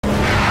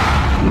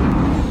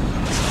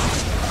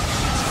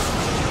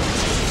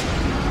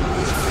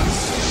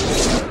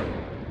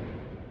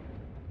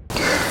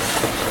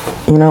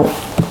You know,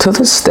 to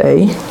this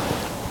day,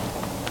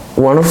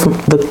 one of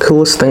the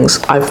coolest things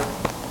I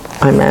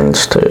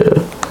managed to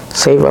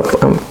save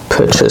up and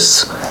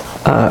purchase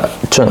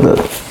during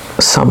the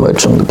summer,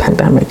 during the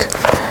pandemic,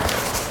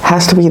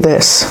 has to be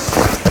this.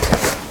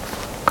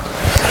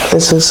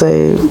 This is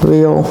a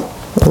real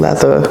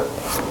leather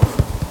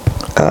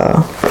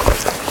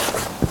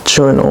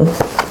journal.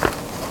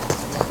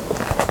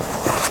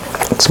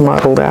 It's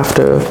modeled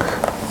after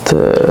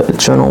the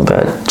journal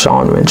that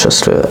John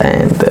Winchester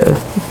and the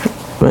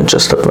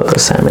Winchester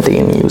brothers Sam and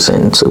Dean use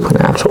in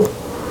Supernatural,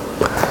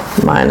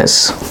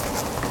 minus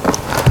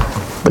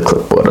the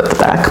clipboard at the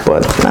back,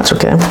 but that's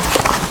okay.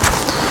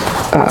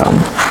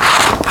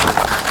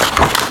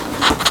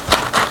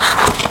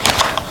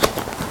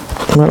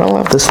 But I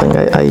love this thing.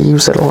 I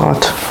use it a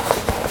lot.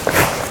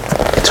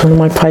 It's one of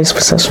my prized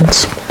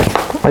possessions.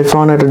 I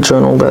found a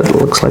journal that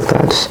looks like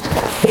that.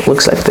 It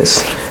looks like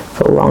this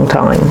for a long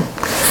time.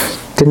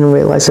 Didn't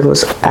realize it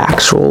was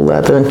actual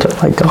leather until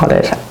I got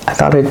it. I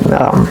thought it,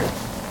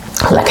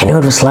 like I knew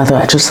it was leather,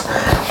 I just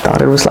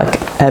thought it was like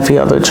every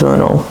other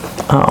journal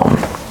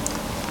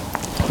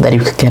that you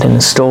could get in a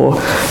store,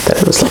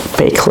 that it was like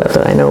fake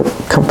leather. I know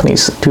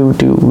companies do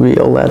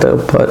real leather,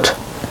 but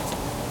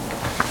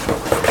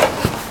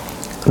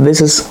this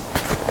is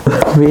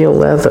real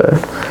leather.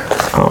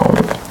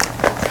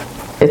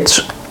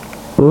 It's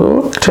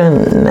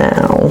written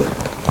now,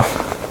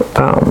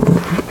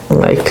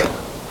 like,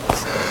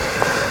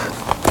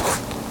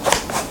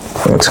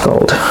 what's it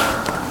called?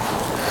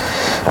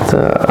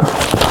 The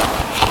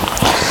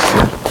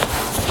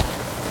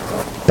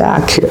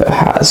back here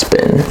has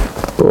been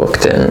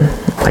worked in,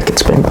 like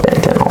it's been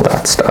bent and all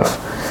that stuff.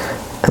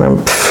 And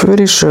I'm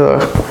pretty sure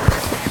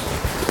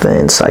the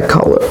inside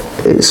color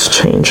is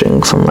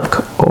changing from like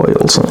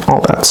oils and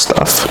all that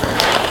stuff,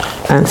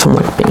 and from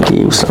like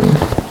being used and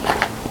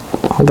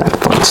all that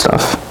fun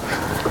stuff.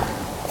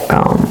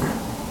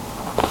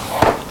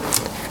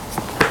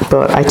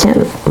 But I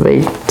can't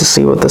wait to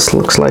see what this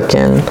looks like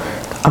in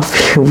a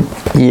few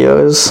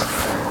years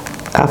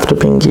after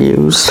being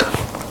used.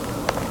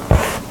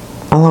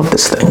 I love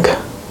this thing.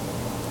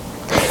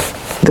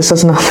 This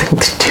has nothing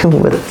to do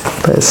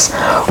with this.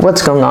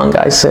 What's going on,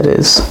 guys? It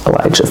is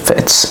Elijah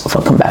Fitz.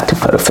 Welcome back to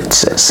Photo Fitz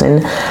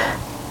Citizen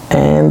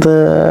and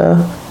the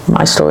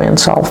My Story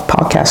Unsolved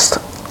podcast.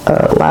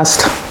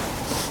 Last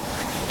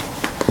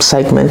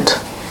segment,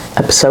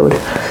 episode,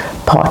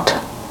 part,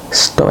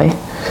 story.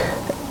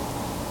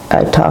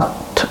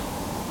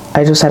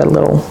 I just had a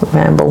little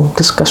ramble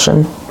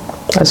discussion,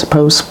 I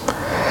suppose.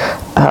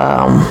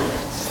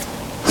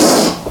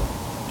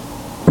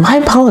 My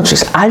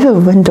apologies, I have a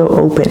window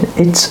open.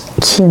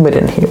 It's humid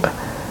in here.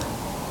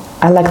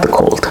 I like the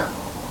cold.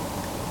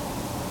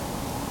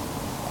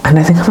 And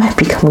I think I might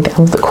be coming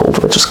down with the cold,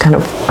 which is kind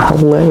of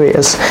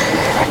hilarious.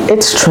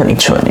 It's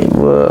 2020.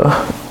 We're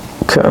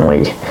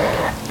currently,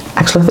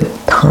 actually at the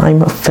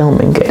time of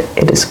filming it,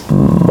 it is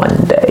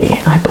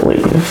Monday, I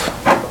believe.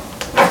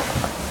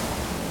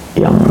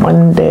 Yeah,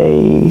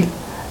 Monday,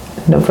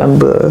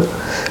 November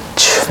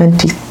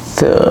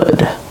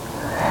 23rd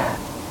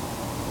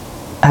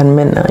at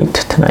midnight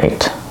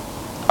tonight.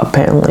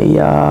 Apparently,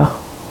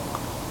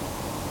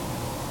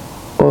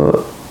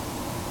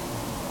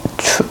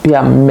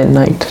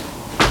 midnight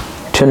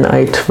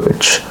tonight,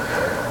 which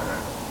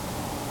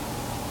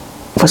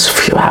was a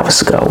few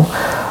hours ago.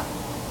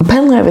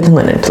 Apparently everything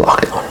went into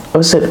lockdown. Or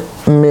was it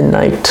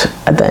midnight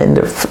at the end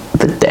of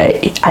the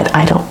day?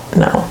 I don't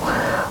know.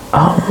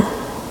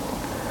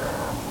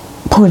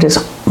 Point is,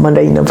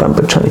 Monday,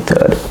 November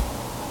 23rd,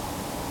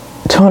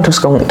 Toronto's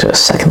going into a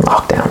second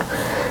lockdown.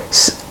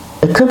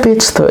 It could be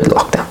its third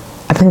lockdown.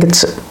 I think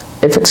if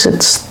it's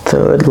its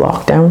third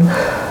lockdown,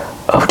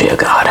 oh dear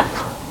God.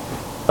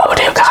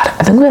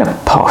 I think we had a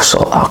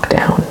partial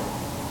lockdown,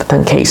 but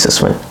then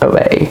cases went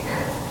away.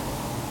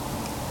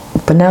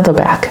 But now they're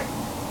back.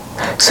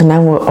 So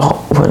now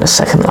we're in a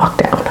second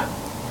lockdown.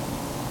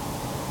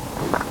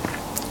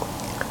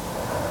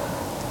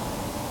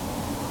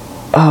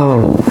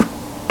 Oh,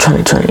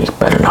 2020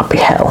 better not be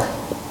hell.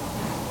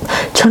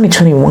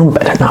 2021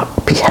 better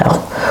not be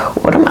hell.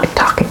 What am I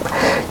talking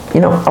about?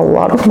 You know, a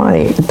lot of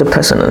my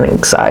depression and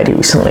anxiety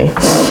recently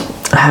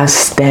has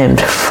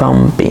stemmed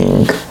from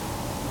being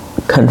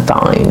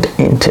confined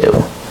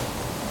into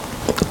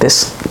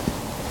this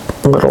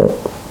little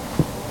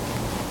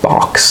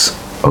box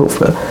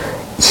over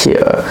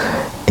here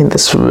in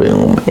this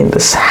room, in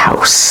this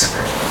house.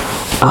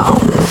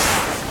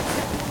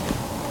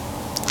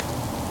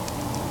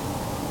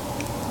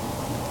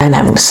 And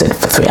having to sit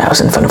for 3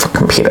 hours in front of a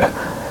computer,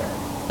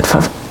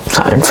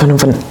 in front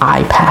of an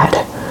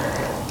iPad,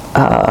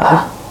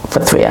 for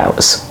 3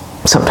 hours,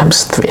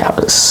 sometimes 3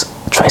 hours,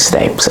 twice a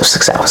day, so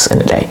 6 hours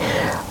in a day,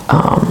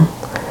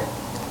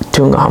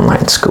 doing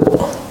online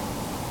school,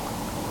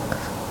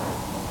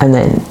 and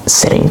then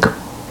sitting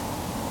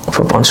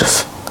for a bunch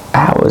of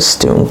hours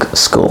doing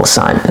school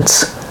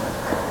assignments.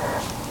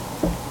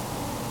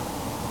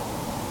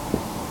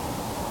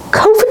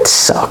 COVID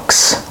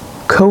sucks.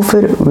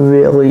 COVID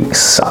really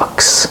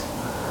sucks.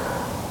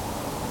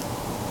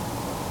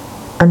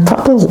 And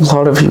probably a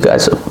lot of you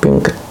guys are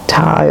being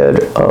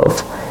tired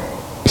of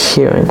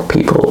hearing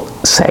people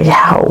say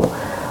how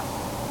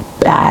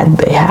bad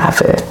they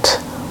have it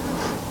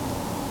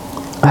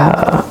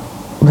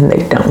when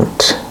they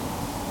don't.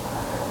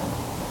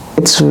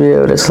 It's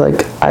weird. It's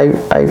like I've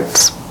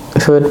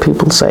heard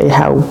people say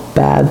how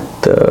bad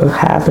they're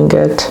having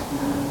it,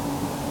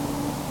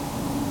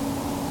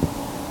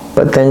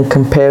 but then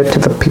compared to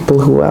the people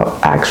who are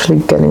actually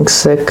getting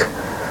sick,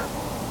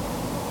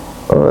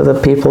 or the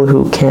people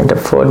who can't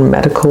afford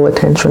medical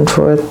attention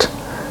for it,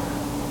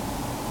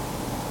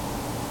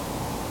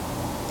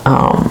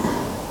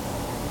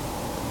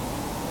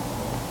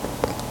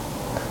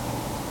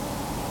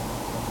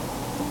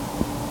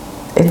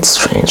 it's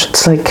strange.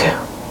 It's like,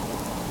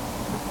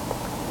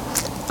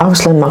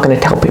 obviously I'm not going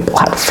to tell people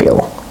how to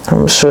feel.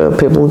 I'm sure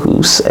people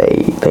who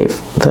say they're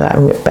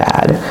having it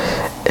bad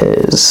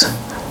is,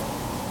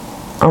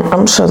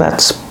 I'm sure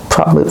that's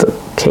probably the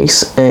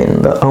case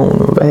in their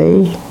own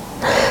way.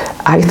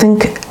 I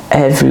think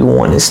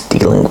everyone is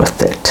dealing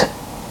with it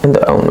in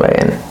their own way,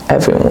 and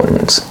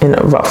everyone's in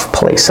a rough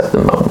place at the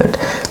moment.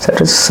 So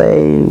to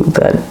say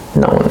that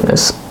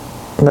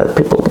that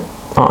people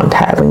aren't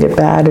having it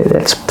bad,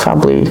 it's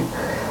probably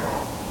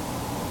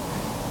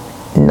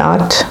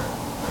not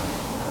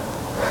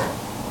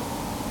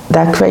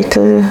that great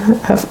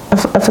of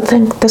a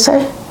thing to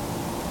say.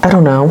 I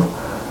don't know.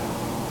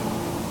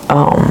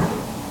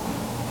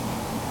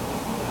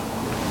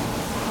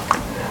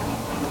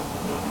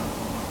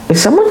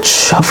 Is someone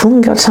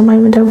shoveling outside my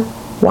window?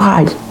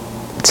 Why?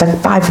 It's like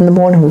 5 in the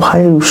morning. Why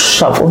are you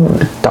shoveling in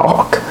the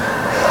dark?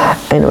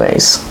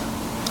 Anyways,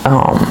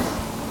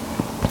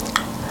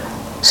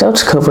 so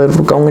it's COVID.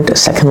 We're going into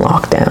second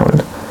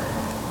lockdown.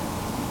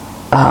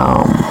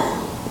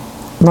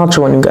 Not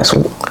sure when you guys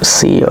will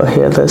see or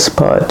hear this,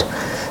 but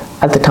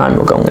at the time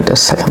we're going into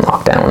second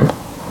lockdown.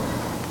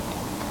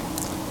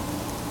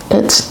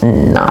 It's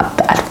not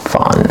that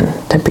fun,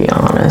 to be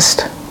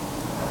honest.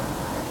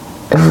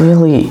 It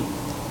really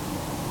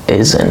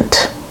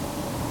isn't.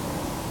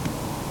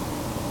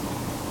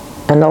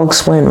 And I'll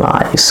explain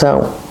why.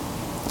 So,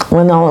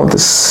 when all of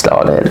this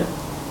started,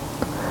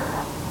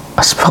 I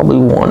was probably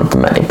one of the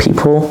many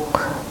people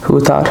who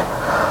thought,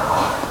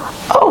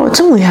 oh, it's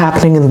only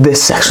happening in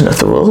this section of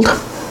the world.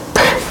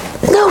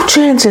 No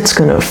chance it's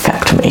going to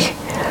affect me.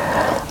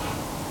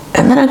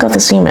 And then I got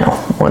this email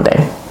one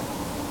day.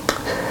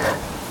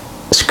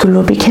 School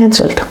will be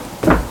cancelled.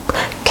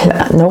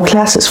 No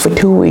classes for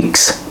 2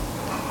 weeks.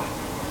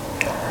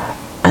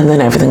 And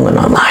then everything went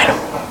online.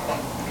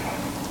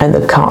 And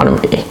the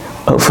economy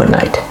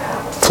overnight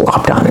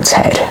flopped on its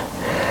head.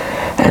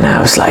 And I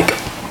was like,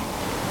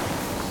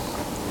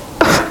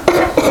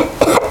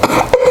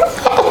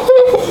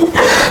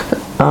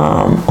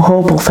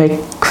 horrible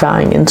fake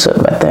crying insert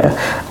right there.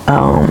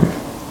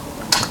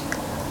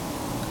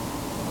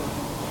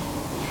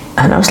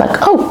 And I was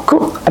like, oh,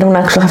 cool. I don't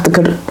actually have to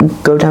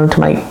go down to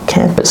my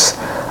campus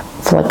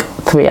for like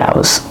 3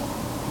 hours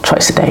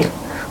twice a day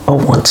or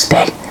once a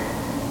day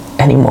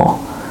anymore.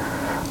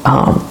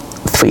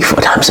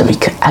 3-4 times a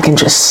week. I can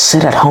just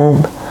sit at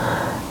home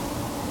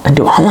and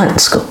do online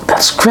school.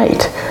 That's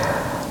great.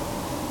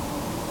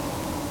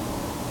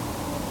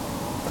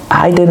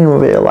 I didn't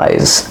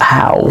realize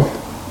how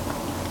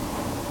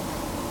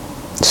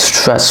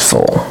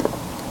stressful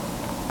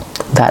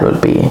that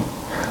would be.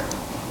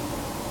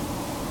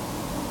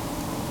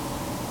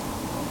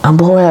 And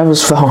boy, I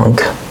was wrong.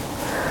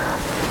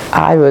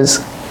 I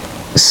was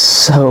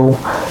so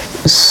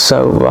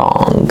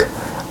wrong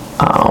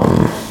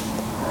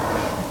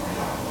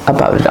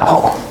about it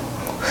all.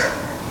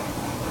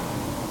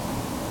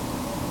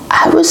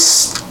 I was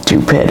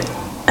stupid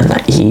and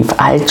naive.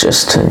 I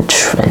just turned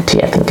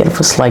 20. I think it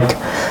was like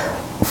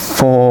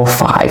 4 or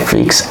 5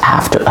 weeks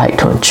after I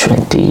turned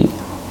 20,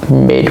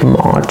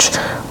 mid-March,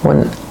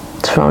 when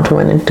Toronto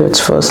went into its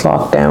first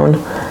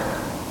lockdown.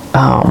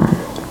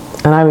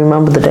 And I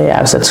remember the day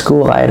I was at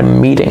school, I had a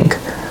meeting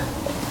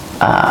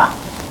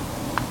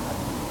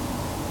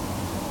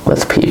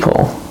with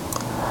people,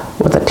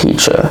 with a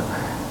teacher,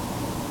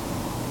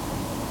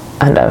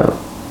 and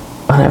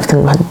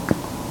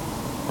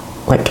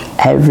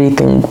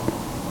everything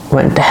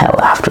went to hell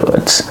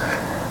afterwards.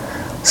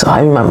 So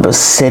I remember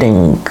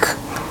sitting,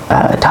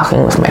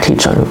 talking with my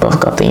teacher, and we both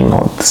got the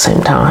email at the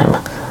same time.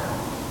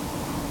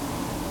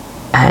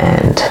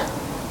 And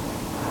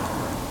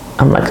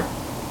I'm like,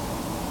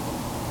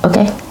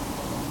 okay.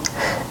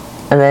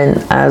 And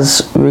then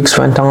as weeks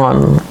went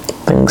on,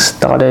 things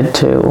started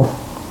to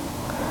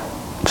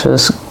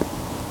just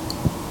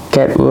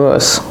get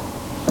worse.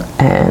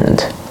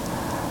 And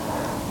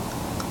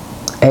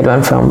it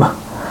went from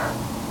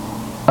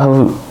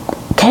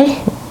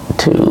okay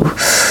to,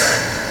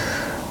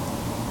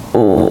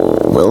 oh,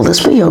 will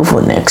this be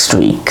over next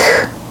week?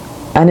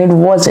 And it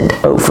wasn't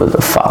over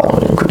the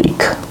following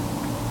week.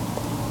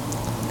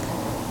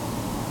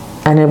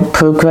 And it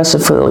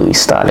progressively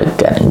started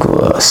getting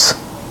worse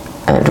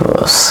and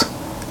worse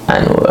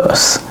and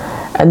worse.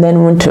 And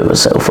then winter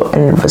was over,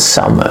 and it was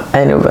summer,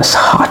 and it was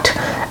hot,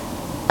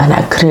 and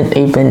I couldn't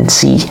even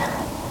see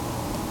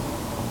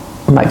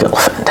my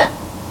girlfriend.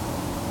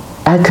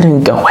 I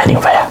couldn't go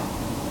anywhere.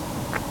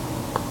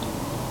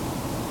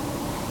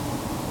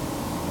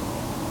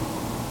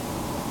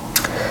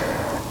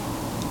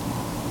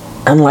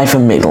 And life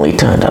immediately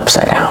turned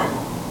upside down.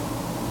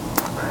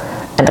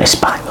 And I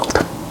spiraled.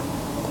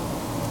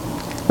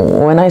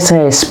 When I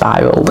say I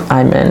spiraled,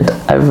 I meant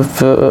I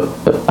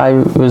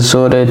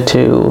resorted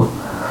to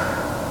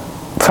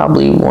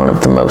probably one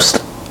of the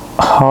most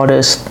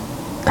hardest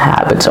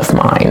habits of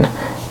mine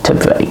to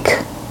break.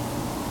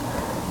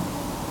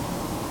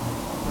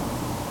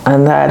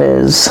 And that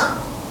is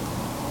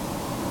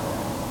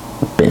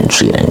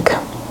binge eating,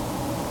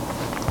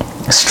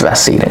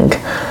 stress eating.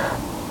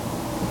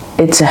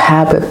 It's a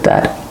habit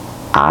that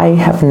I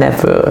have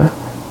never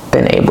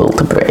been able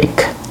to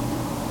break.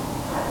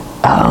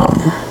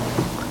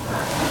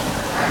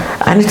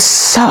 And it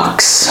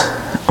sucks,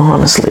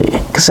 honestly,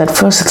 because at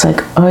first it's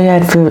like, oh yeah,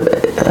 I feel,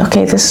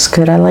 okay, this is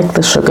good, I like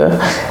the sugar.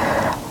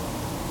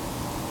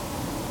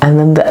 And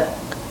then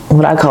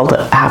what I call the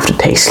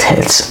aftertaste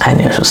hits,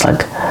 and it's just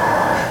like,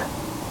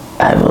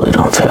 I really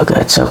don't feel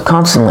good. So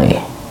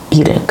constantly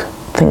eating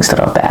things that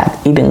are bad,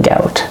 eating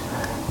out,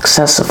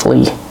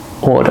 excessively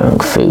ordering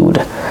food,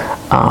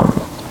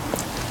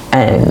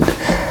 and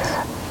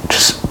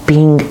just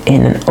being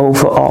in an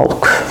overall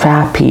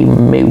crappy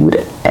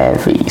mood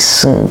every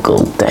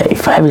single day,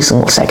 for every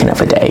single second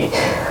of a day,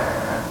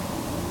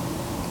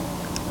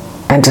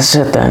 and to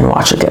sit there and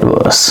watch it get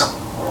worse.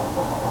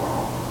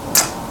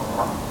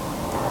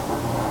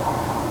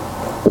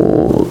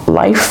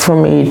 Life for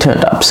me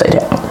turned upside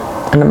down,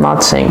 and I'm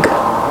not saying,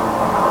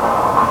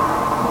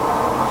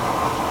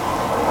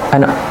 I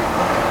know,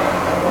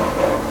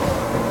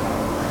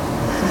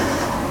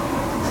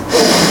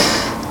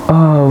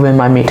 oh,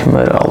 remind me to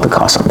murder all the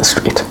cars on the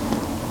street.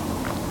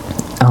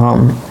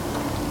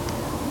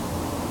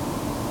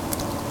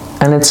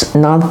 And it's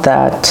not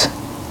that,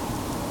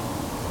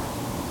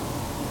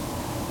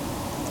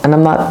 and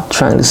I'm not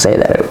trying to say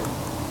that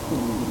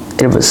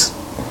it was,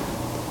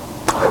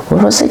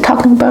 what was I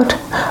talking about?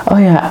 Oh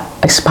yeah,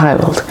 I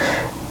spiraled.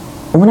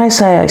 When I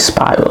say I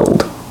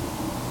spiraled,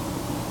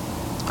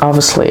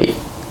 obviously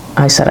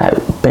I said I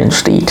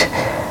binged eat.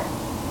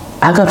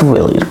 I got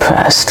really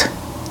depressed.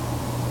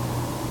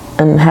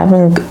 And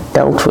having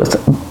dealt with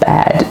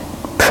bad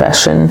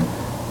depression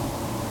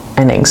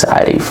and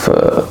anxiety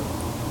for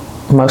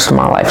most of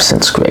my life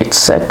since grade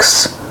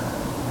 6.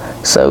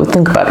 So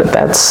think about it,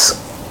 that's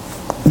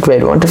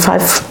grade 1 to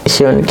 5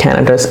 here in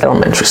Canada's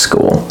elementary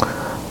school.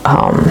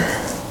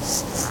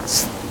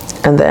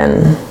 And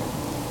then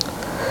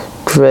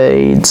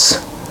grades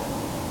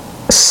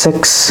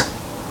 6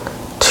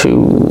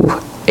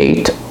 to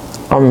 8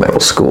 are middle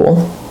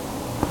school.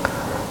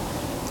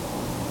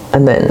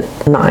 And then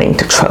 9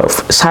 to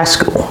 12 is high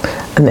school.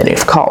 And then you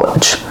have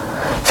college.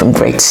 From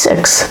grade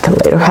 6, the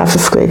later half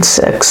of grade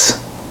 6,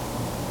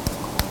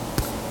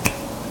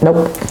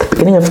 the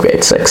beginning of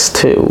grade 6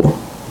 to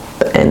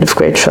the end of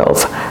grade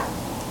 12,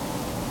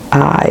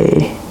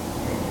 I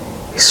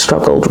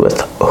struggled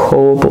with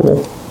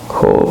horrible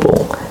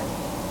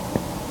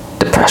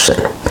depression.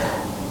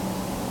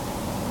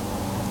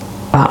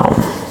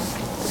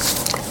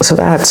 So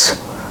that's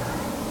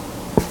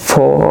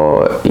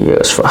 4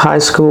 years for high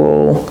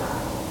school,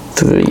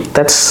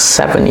 that's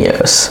 7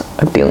 years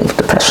of dealing with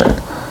depression.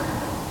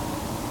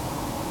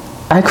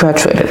 I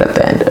graduated at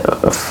the end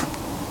of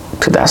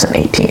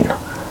 2018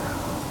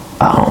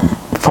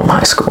 from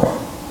high school.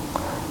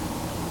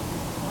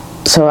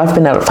 So I've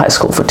been out of high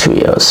school for 2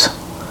 years.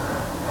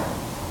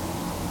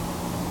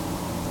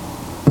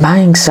 My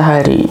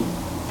anxiety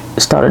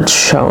started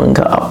showing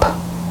up,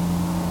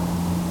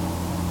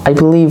 I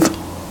believe,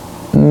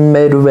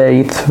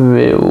 midway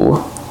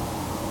through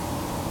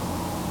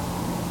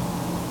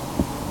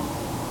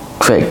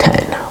grade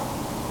 10.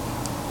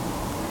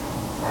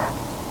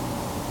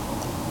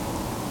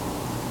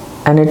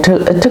 And it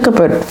took a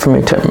bit for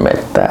me to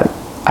admit that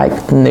I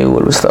knew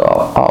it was there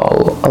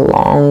all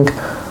along,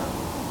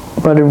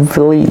 but it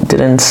really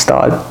didn't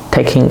start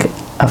taking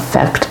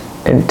effect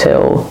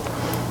until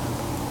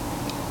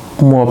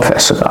more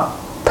pressure got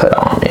put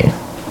on me.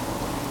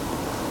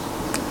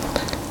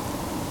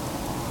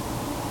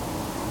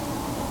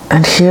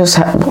 And here's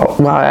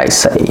why I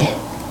say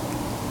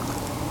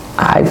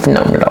I've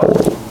known it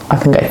all. I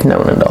think I've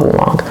known it all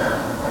along.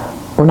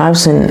 When I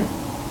was in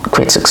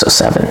grade 6 or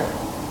 7,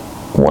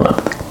 one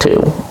of the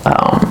two,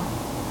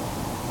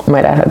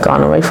 my dad had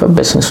gone away for a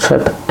business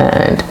trip,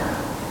 and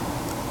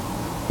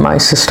my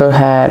sister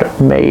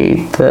had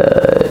made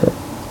the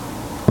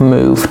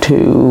move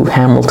to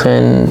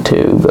Hamilton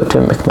to go to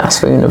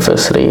McMaster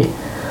University.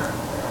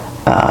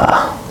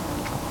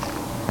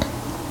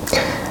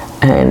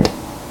 And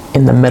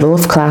in the middle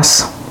of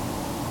class,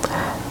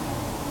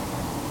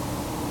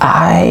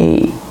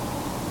 I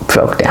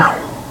broke down.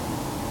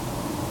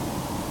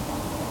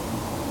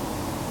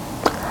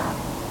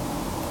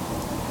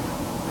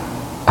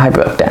 I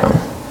broke down.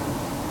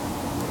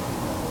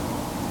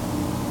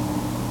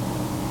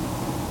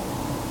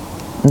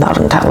 Not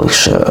entirely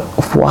sure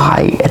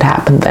why it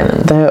happened then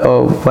and there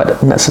or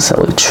what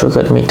necessarily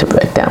triggered me to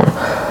break down.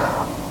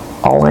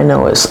 All I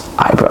know is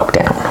I broke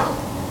down.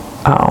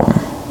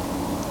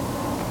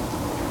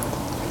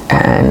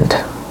 And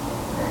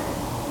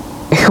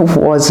it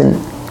wasn't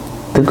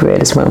the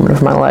greatest moment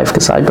of my life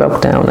because I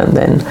broke down and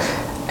then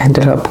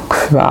ended up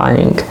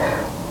crying.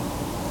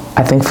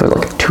 I think for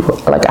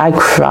I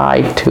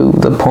cried to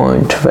the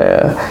point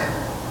where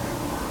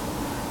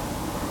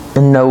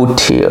no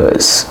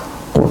tears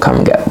were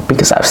coming out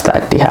because I was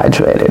that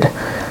dehydrated.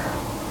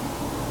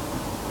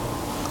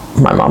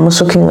 My mom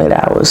was working late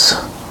hours.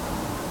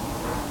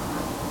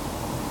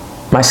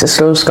 My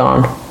sister was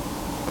gone.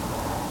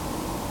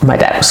 My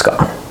dad was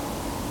gone.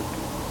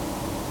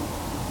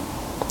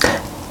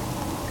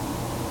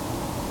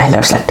 And I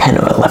was like 10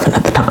 or 11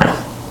 at the time.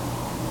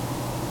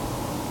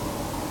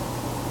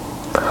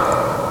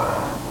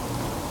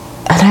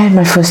 And I had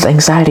my first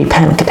anxiety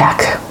panic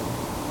attack.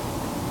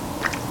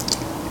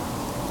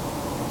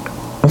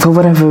 And for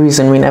whatever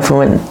reason, we never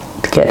went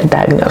to get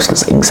diagnosed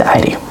as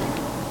anxiety.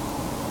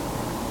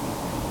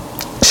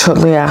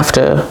 Shortly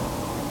after,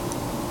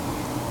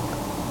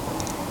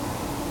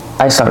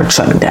 I started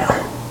shutting down.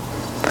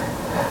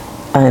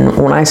 And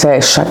when I say I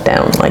shut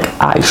down,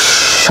 I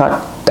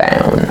shut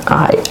down.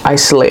 I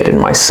isolated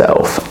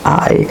myself.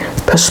 I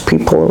pushed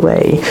people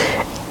away.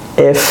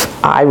 If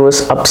I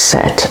was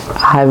upset,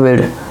 I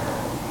would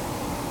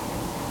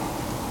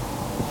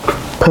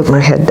put my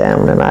head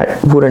down and I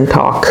wouldn't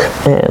talk,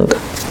 and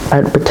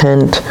I'd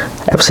pretend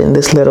I was in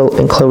this little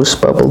enclosed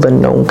bubble that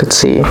no one could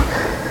see.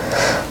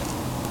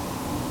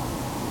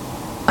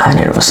 And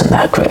it wasn't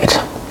that great.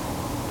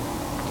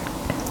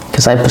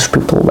 Because I pushed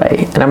people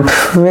away. And I'm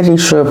pretty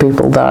sure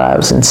people thought I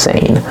was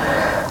insane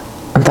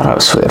and thought I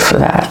was weird for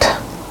that.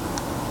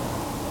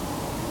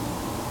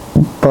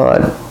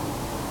 But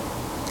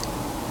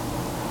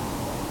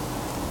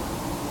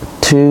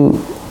to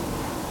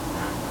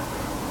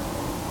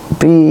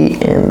be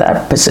in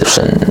that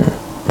position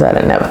that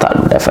I never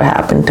thought would ever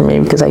happen to me,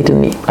 because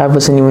I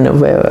wasn't even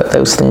aware that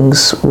those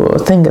things were a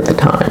thing at the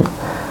time.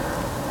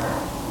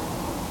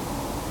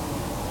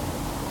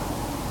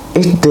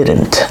 It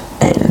didn't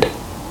end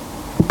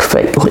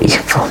greatly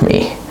for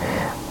me.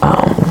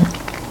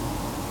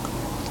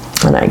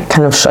 And I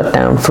kind of shut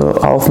down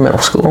for all of middle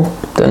school.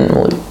 Didn't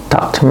really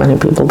talk to many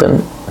people,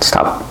 didn't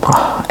stop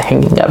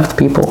hanging out with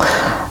people.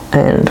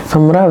 And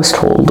from what I was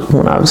told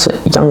when I was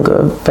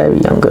younger, very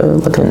younger,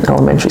 like in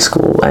elementary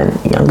school and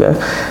younger,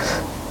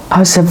 I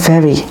was a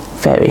very,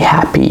 very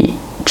happy,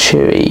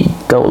 cheery,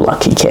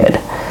 go-lucky kid.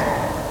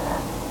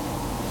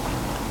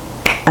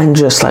 And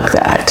just like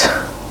that,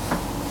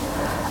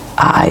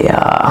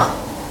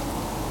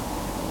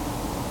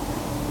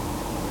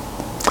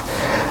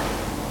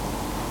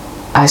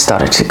 I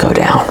started to go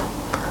down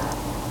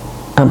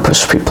and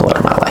push people out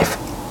of my life.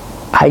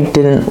 I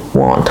didn't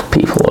want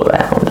people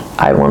around.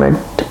 I wanted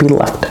to be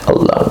left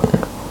alone.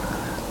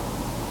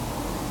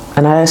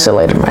 And I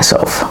isolated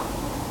myself.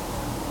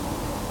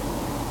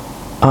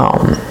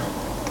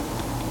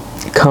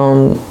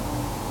 Come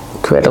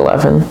grade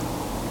 11,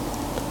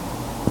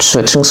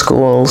 switching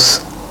schools,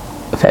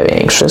 very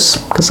anxious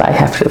because I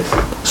have to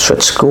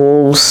switch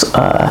schools.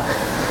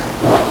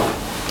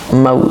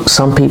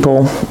 Some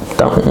people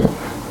don't.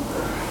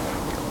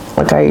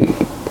 I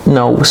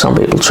know some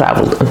people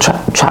travel and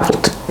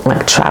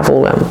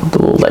the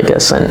world, I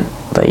guess, and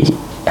they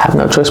have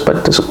no choice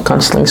but to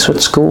constantly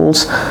switch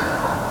schools.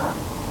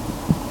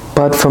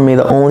 But for me,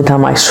 the only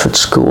time I switched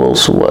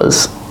schools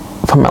was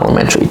from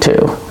elementary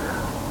to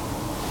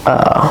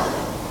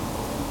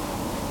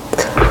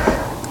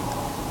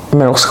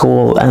middle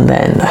school, and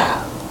then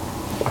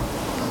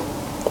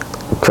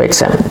grade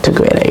 7 to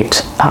grade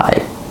 8.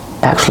 I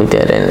actually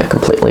did it in a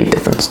completely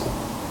different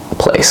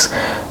place.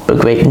 But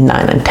grade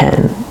 9 and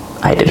 10,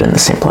 I did it in the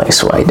same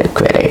place where I did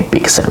grade 8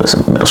 because it was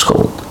in middle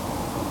school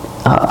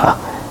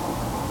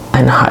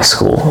and high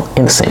school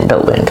in the same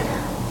building.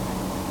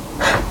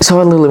 So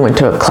I literally went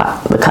to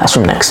the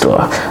classroom next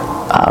door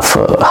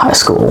for high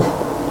school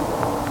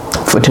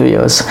for 2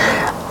 years,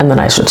 and then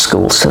I switched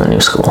schools to a new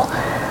school.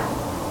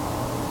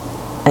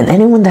 And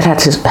anyone that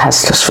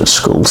has to switch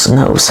schools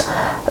knows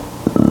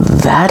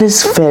that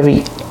is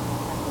very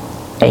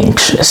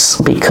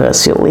anxious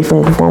because you're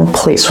leaving one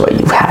place where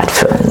you had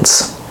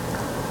friends,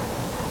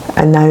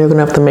 and now you're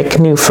gonna have to make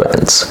new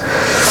friends,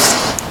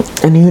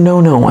 and you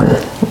know no one.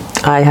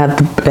 I had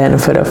the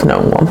benefit of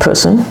knowing one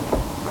person,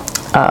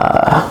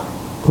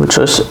 which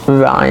was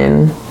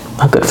Ryan,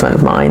 a good friend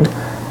of mine.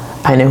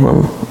 I knew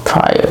him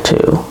prior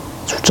to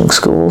switching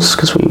schools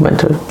because we went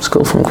to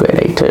school from grade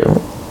 8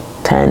 to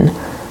 10. It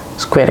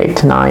was grade 8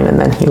 to 9, and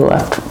then he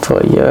left for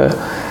a year,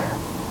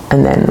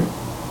 and then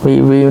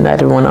we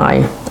reunited when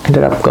I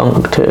ended up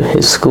going to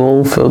his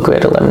school for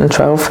grade 11 and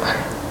 12.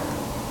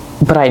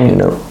 But I knew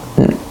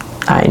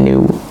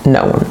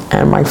no one.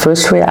 And my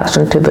first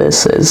reaction to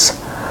this is,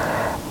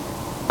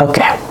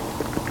 okay,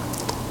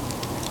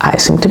 I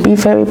seem to be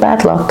very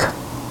bad luck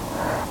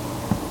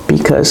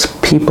because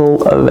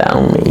people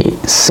around me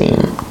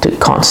seem to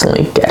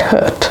constantly get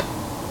hurt.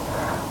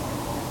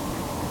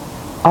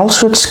 I'll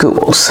switch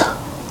schools,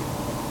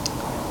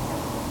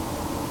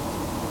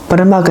 but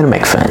I'm not gonna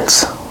make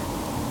friends.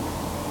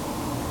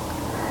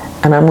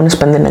 And I'm gonna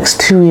spend the next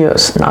 2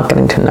 years not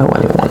getting to know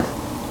anyone.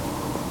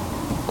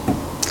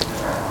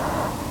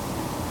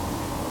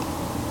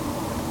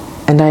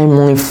 And I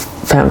only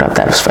found out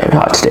that it was very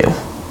hard to do.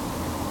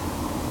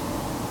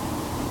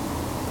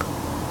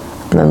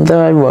 And then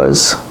there I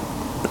was,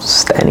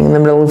 standing in the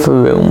middle of a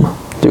room,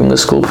 doing a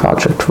school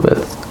project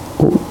with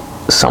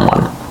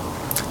someone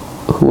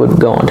who would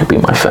go on to be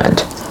my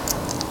friend.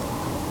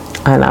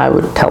 And I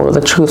would tell her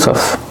the truth of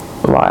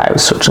why I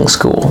was switching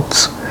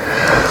schools.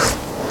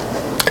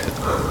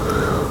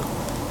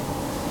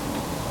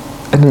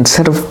 And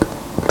instead of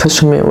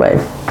pushing me away,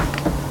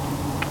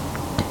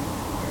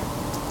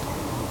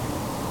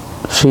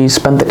 she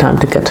spent the time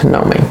to get to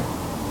know me.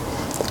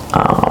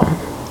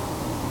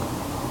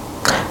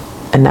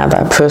 And now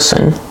that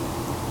person,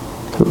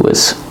 who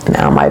is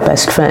now my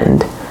best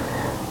friend,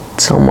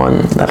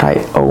 someone that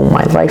I owe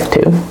my life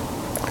to,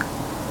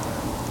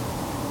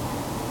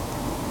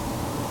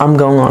 I'm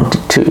going on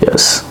to 2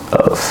 years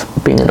of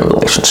being in a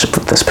relationship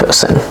with this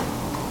person.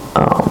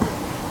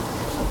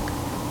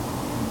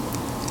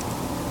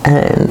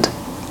 And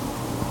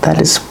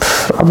that is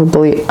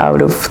probably,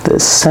 out of the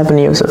 7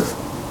 years of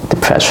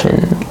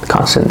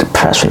constant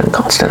depression and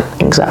constant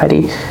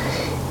anxiety,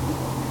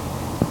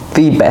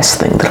 the best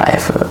thing that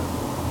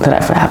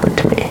ever happened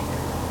to me.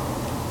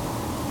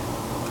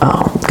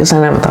 Because I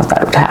never thought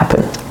that would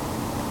happen.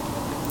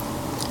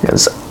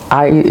 Because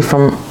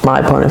from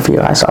my point of view,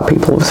 I saw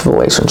people with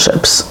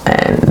relationships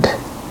and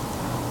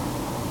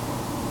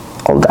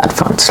all that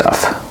fun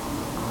stuff.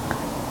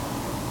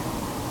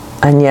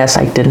 And yes,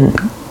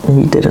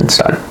 we didn't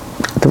start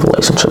the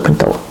relationship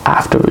until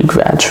after we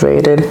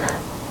graduated.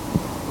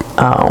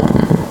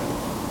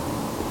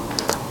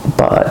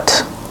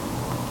 But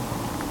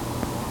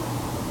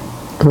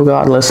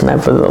regardless,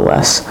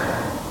 nevertheless,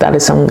 that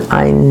is something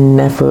I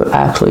never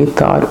actually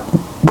thought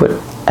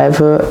would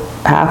ever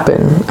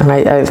happen. And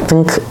I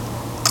think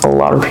a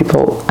lot of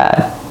people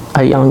at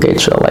a young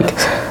age are like,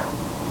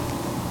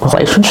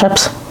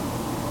 relationships?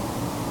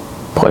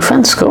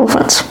 Boyfriends?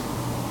 Girlfriends?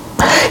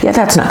 Yeah,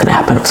 that's not gonna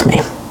happen with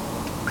me.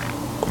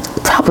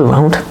 Probably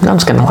won't. No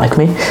one's gonna like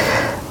me.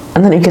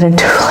 And then you get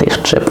into a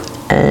relationship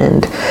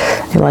and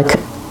you're like,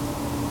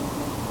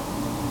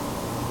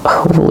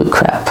 holy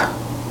crap.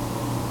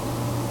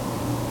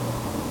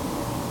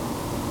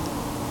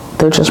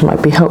 There just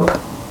might be hope.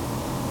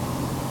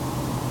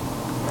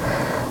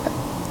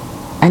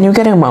 And you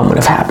get a moment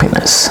of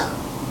happiness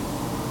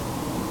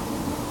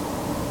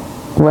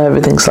where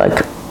everything's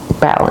like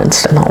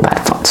balanced and all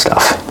that fun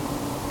stuff.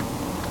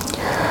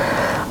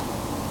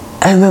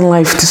 And then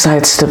life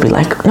decides to be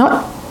like,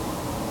 no,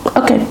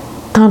 okay,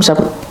 time's up,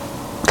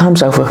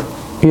 time's over.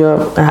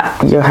 Your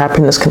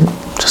happiness can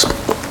just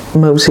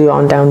mosey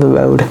on down the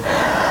road,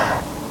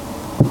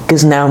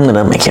 because now I'm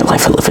gonna make your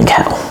life a living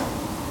hell.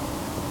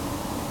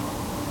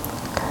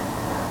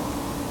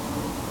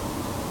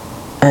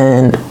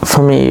 And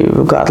for me,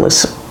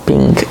 regardless,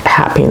 being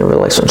happy in a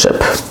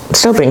relationship,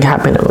 still being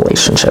happy in a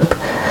relationship,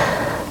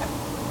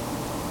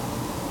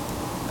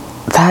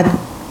 that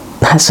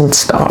hasn't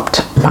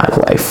stopped my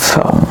life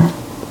from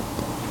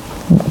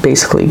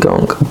basically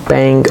going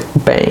bang,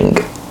 bang,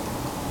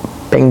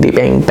 bang,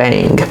 bang,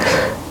 bang,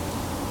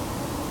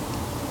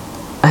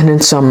 and in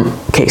some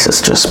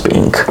cases just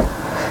being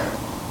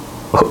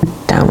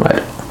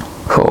downright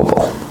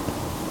horrible.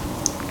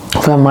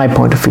 From my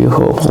point of view,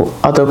 horrible.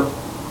 Other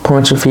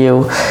points of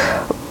view,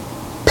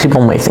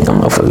 people may think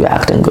I'm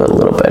overreacting a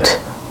little bit.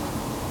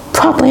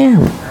 Probably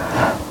am.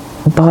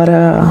 But,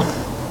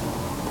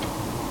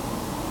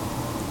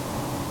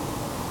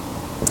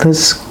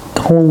 this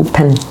whole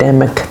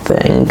pandemic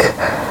thing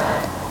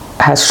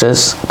has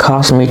just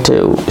caused me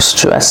to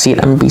stress eat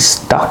and be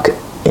stuck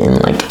in,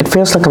 like, it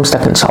feels like I'm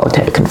stuck in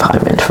solitary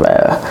confinement,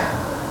 where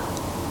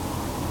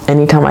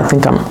anytime I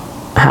think I'm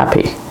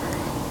happy,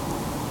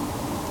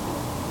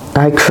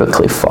 I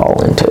quickly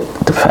fall into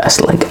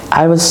depressed. Like,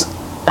 I was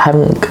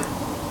having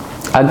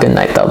a good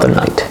night the other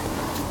night,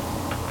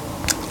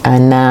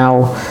 and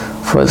now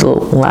for the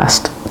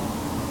last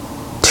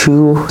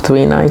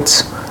 2-3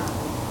 nights,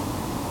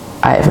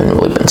 I haven't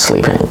really been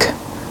sleeping.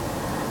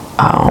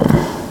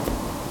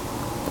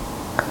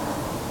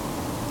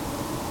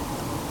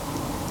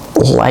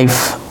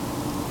 Life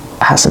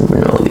hasn't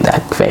been really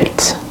that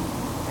great,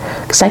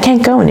 because I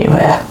can't go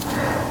anywhere,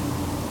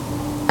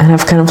 and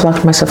I've kind of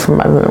locked myself in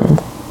my room.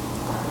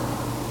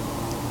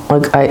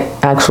 Like, I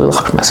actually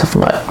locked myself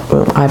in my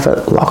room. I have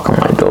a lock on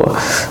my door,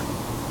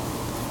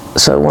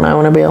 so when I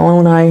want to be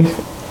alone, I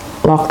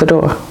lock the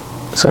door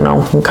so no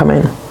one can come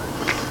in.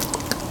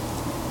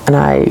 And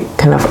I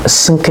kind of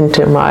sink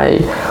into my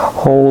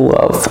hole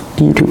of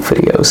YouTube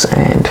videos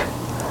and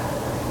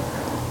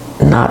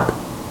not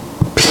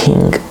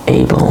being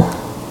able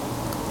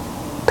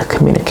to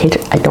communicate.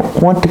 I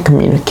don't want to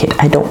communicate.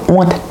 I don't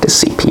want to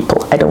see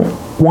people. I don't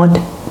want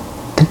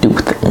to do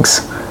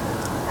things.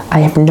 I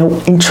have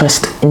no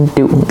interest in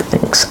doing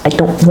things. I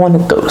don't want to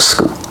go to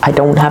school. I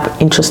don't have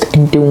interest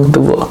in doing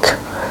the work.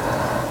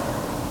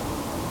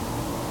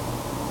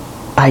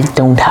 I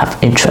don't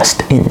have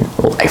interest in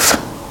life.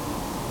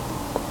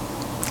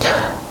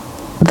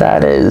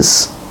 That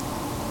is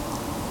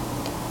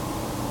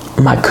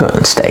my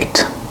current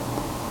state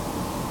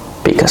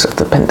because of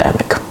the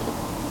pandemic.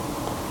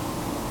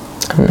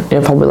 And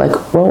you're probably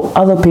like, well,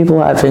 other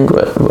people are having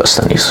worse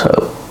than you,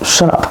 so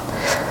shut up.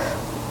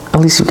 At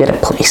least you get a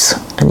place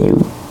and you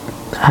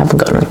haven't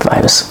gotten the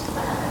virus.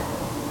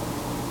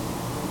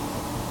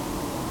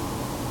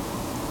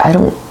 I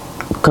don't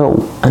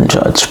go and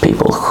judge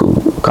people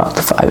who got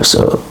the virus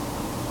or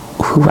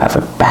who have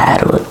it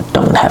bad or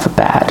don't have it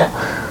bad.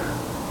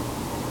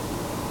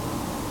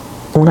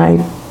 When I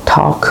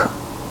talk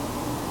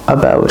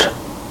about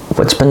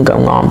what's been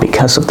going on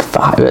because of the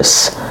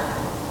virus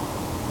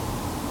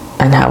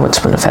and how it's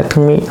been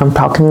affecting me, I'm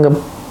talking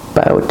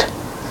about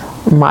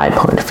my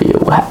point of view,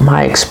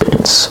 my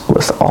experience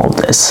with all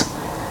this,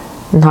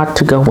 not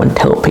to go and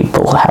tell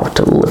people how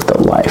to live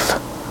their life.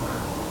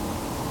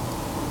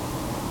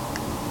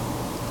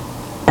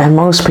 And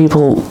most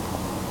people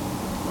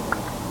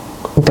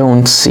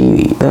don't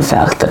see the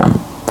fact that I'm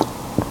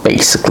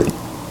basically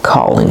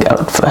calling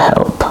out for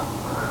help.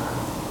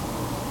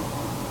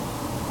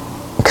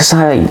 Because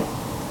I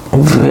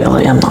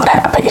really am not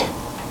happy.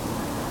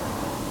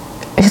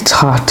 It's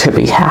hard to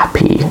be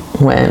happy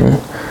when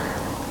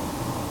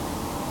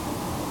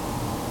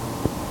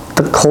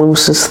the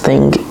closest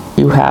thing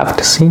you have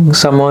to seeing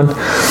someone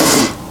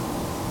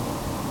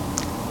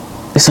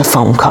is a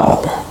phone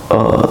call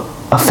or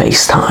a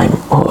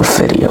FaceTime or a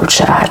video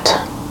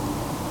chat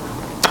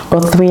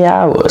or 3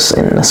 hours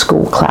in a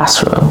school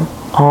classroom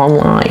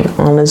online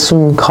on a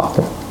Zoom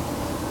call.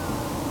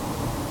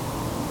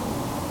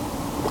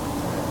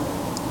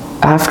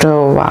 After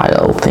a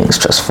while, things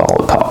just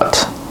fall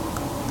apart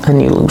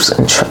and you lose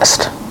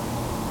interest.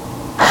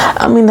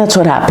 I mean, that's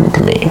what happened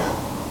to me.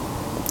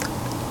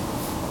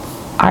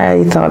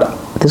 I thought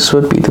this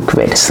would be the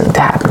greatest thing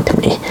to happen to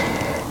me.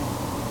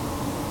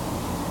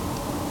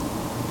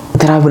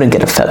 That I wouldn't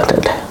get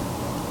affected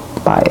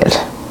by it.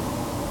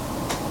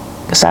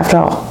 Because after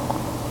all,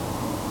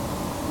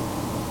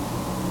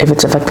 if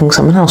it's affecting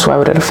someone else, why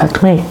would it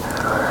affect me?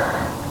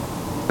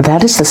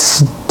 That is the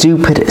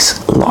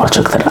stupidest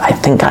logic that I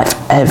think I've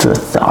ever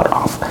thought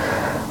of.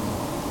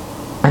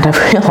 And I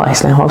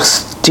realize now how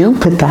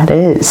stupid that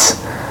is.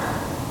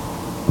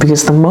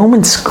 Because the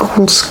moment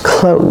schools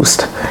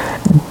closed,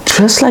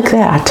 just like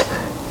that,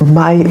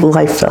 my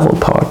life fell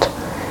apart.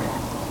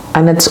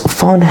 And it's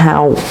fun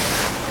how,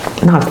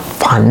 not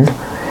fun,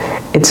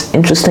 it's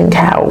interesting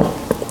how,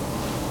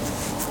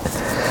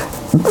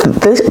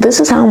 this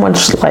is how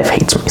much life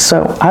hates me.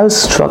 So I was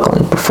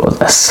struggling before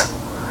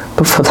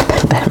the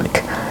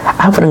pandemic.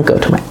 I wouldn't go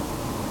to my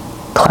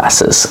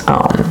classes.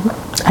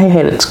 I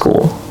hated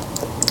school.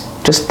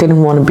 Just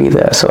didn't want to be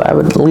there, so I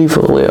would leave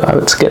earlier. I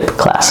would skip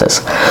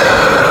classes.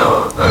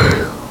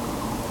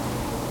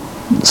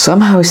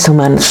 Somehow I still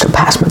managed to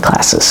pass my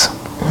classes.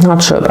 I'm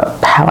not sure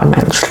about how I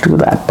managed to do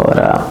that, but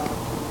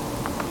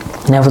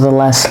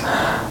nevertheless,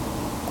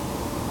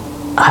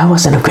 I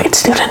wasn't a great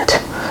student.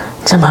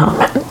 Somehow,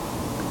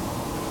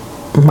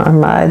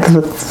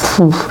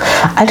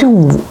 I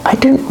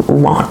didn't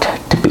want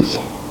to be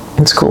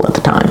in school at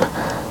the time.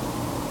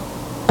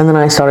 And then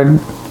I started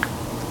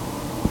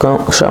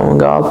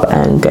showing up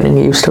and getting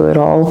used to it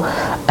all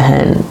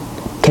and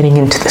getting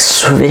into the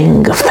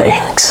swing of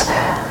things.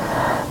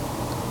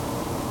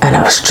 And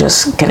I was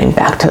just getting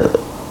back to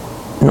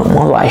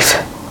normal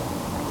life.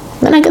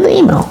 Then I get the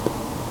email.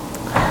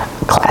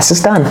 Class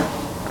is done.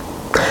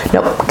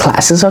 Nope,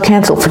 classes are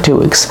canceled for 2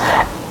 weeks.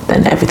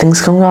 Then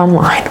everything's going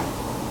online.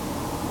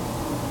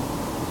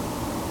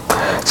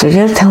 So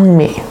you're telling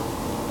me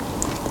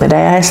the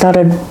day I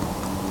started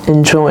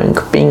enjoying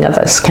being at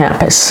this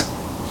campus,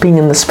 being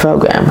in this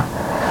program,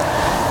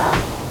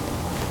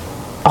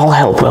 all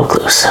hell broke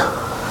loose.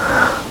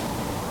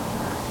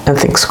 And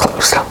things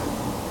closed.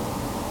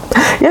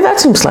 Yeah, that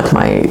seems like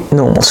my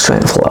normal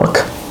strain of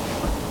luck.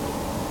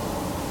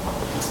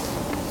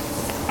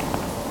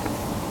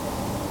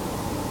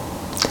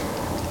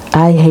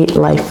 I hate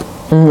life.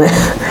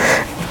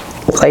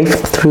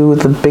 Life threw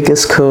the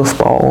biggest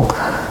curveball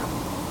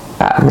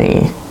at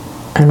me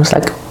and was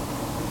like,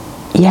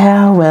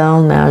 yeah,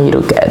 well, now you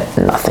don't get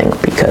nothing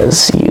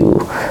because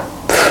you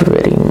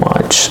pretty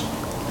much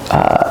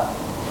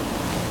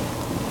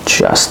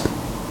just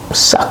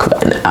suck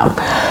right now.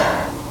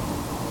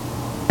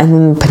 And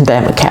then the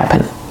pandemic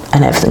happened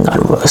and everything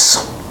got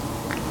worse.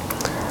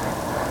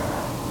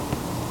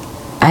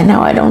 And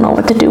now I don't know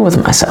what to do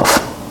with myself.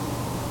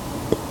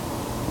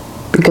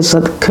 Because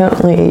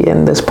currently,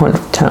 in this point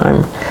of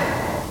time,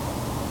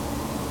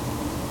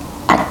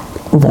 I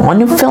want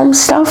to film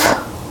stuff,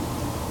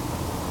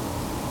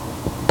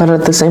 but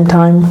at the same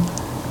time,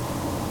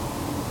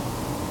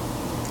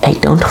 I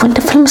don't want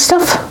to film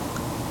stuff.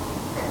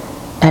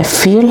 I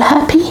feel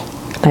happy,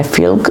 and I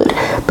feel good,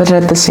 but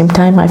at the same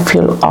time, I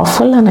feel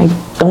awful, and I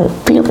don't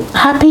feel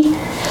happy.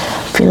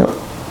 I feel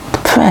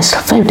depressed,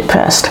 very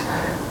depressed.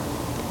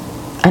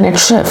 And it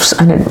shifts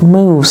and it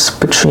moves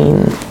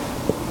between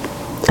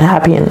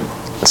happy and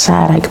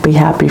sad. I could be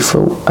happy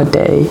for a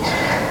day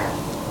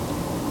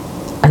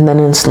and then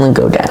instantly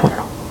go down.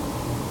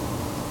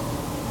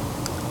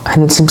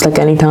 And it seems like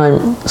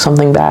anytime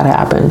something bad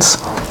happens,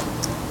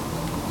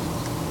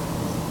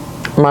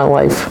 my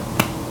life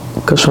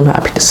goes from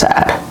happy to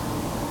sad.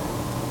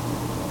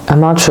 I'm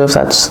not sure if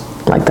that's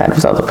like that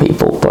with other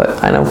people,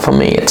 but I know for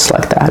me it's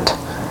like that.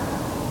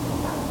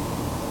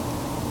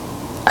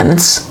 And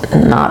it's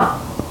not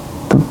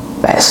the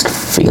best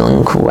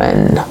feeling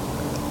when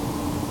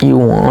you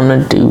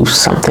want to do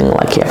something,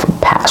 like you have a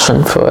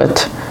passion for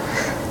it,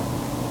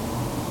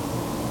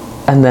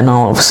 and then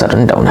all of a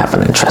sudden don't have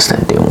an interest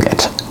in doing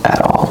it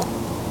at all.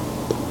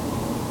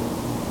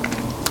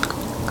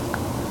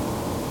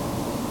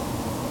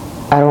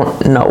 I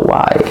don't know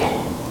why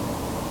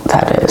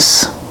that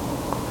is,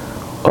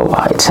 or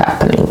why it's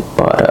happening,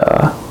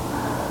 but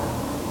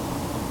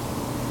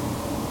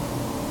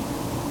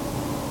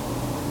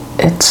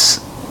it's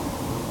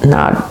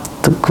not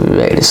the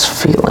greatest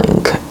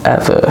feeling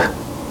ever.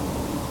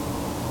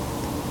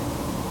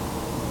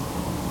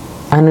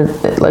 And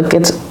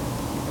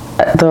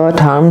there are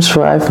times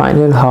where I find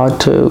it hard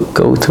to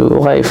go through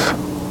life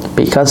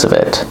because of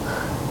it.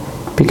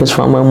 Because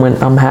for a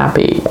moment I'm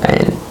happy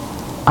and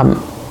I'm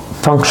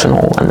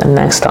functional, and the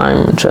next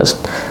time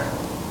just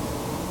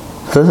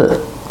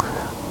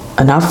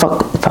not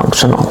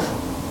functional.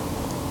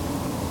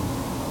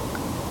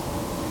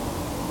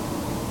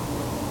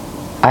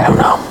 I don't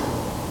know.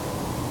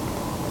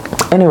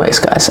 Anyways,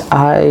 guys,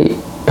 I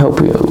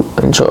hope you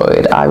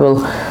enjoyed. I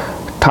will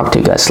talk to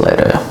you guys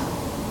later.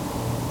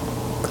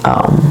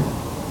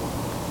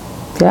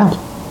 Yeah.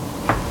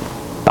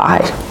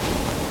 Bye.